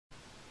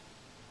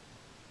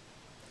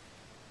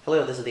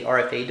Hello, this is the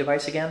RFiDJ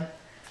device again.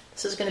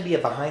 This is going to be a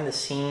behind the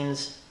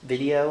scenes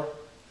video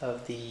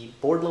of the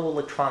board level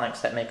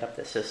electronics that make up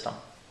this system.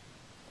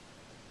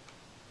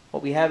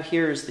 What we have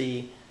here is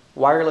the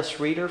wireless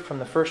reader from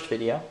the first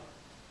video.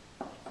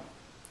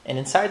 And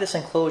inside this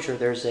enclosure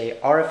there's a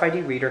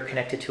RFID reader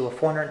connected to a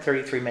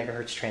 433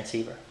 MHz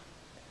transceiver.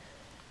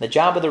 The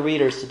job of the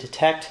reader is to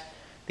detect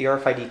the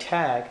RFID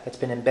tag that's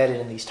been embedded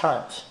in these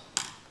tiles.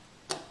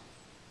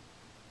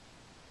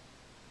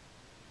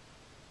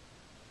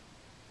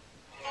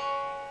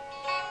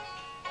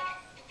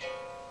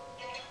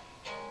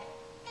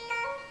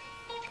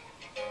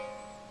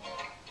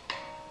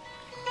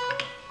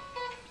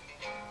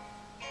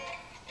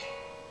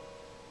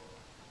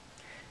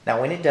 Now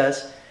when it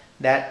does,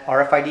 that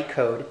RFID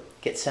code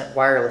gets sent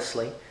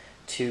wirelessly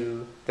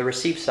to the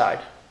receive side,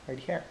 right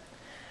here.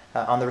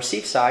 On the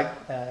receive side,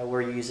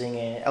 we're using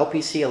an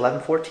LPC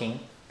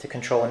 1114 to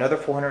control another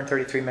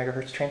 433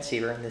 MHz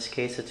transceiver. In this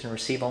case, it's in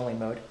receive-only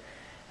mode.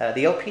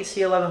 The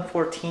LPC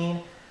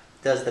 1114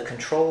 does the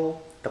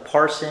control, the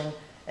parsing,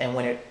 and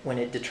when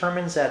it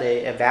determines that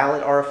a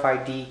valid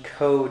RFID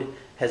code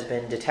has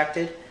been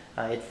detected,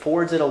 it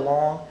forwards it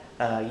along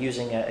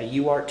using a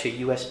UART to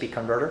USB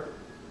converter.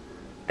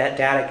 That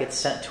data gets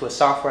sent to a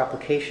software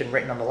application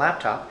written on the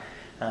laptop.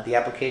 The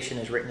application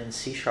is written in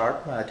C#,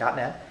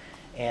 .NET,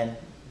 and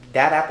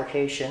that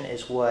application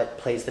is what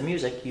plays the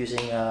music using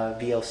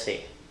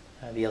VLC.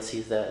 VLC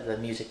is the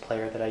music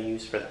player that I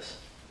use for this.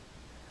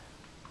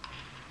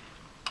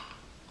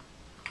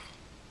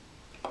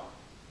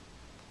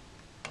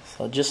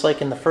 So just like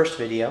in the first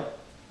video.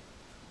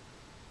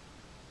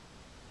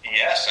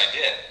 Yes, I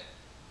did.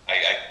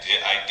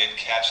 I did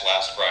catch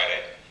last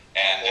Friday,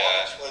 and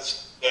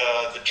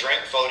the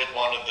drink voted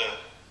one of the.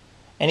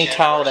 Any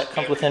tile that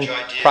comes within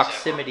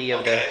proximity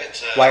of the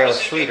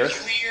wireless reader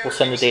will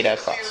send the data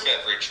across.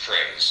 Beverage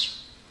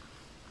trays.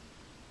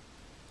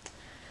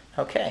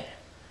 Okay,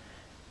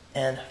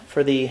 and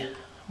for the, I'm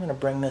going to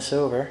bring this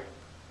over.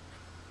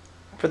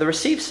 For the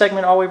receive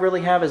segment, all we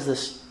really have is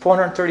this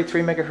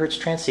 433 MHz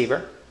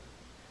transceiver,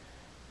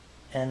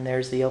 and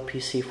there's the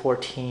LPC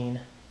 14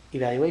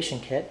 evaluation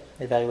kit,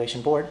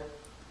 evaluation board.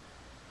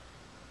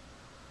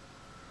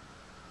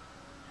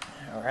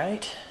 All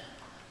right.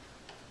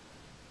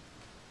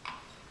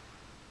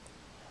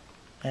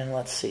 And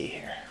let's see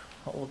here.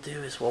 What we'll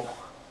do is we'll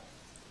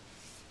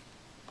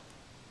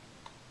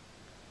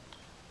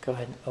go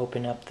ahead and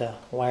open up the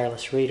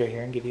wireless reader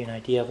here and give you an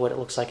idea of what it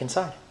looks like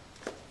inside.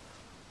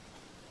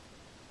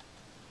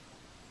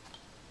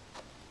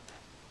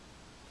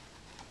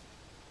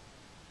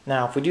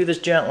 Now, if we do this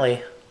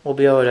gently, we'll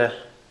be able to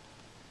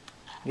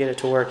get it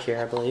to work here,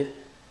 I believe.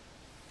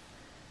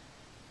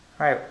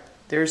 Alright,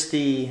 there's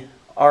the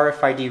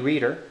RFID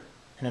reader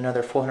and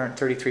another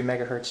 433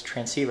 MHz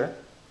transceiver.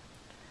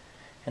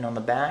 And on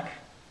the back,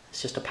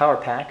 it's just a power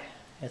pack.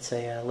 It's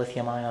a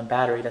lithium-ion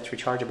battery that's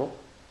rechargeable.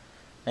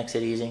 Makes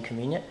it easy and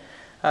convenient.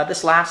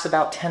 This lasts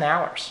about 10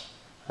 hours.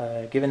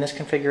 Given this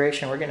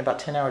configuration, we're getting about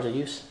 10 hours of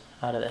use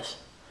out of this.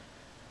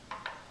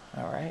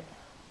 Alright.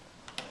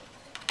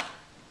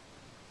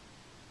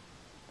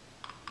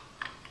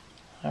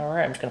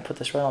 Alright, I'm just going to put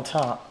this right on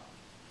top.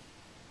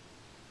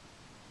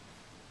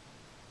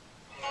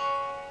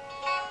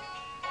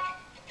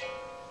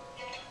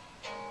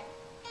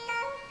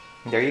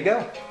 There you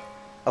go.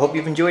 I hope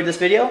you've enjoyed this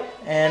video,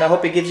 and I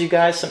hope it gives you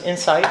guys some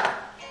insight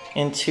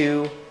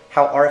into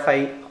how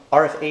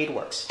RFiDJ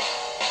works.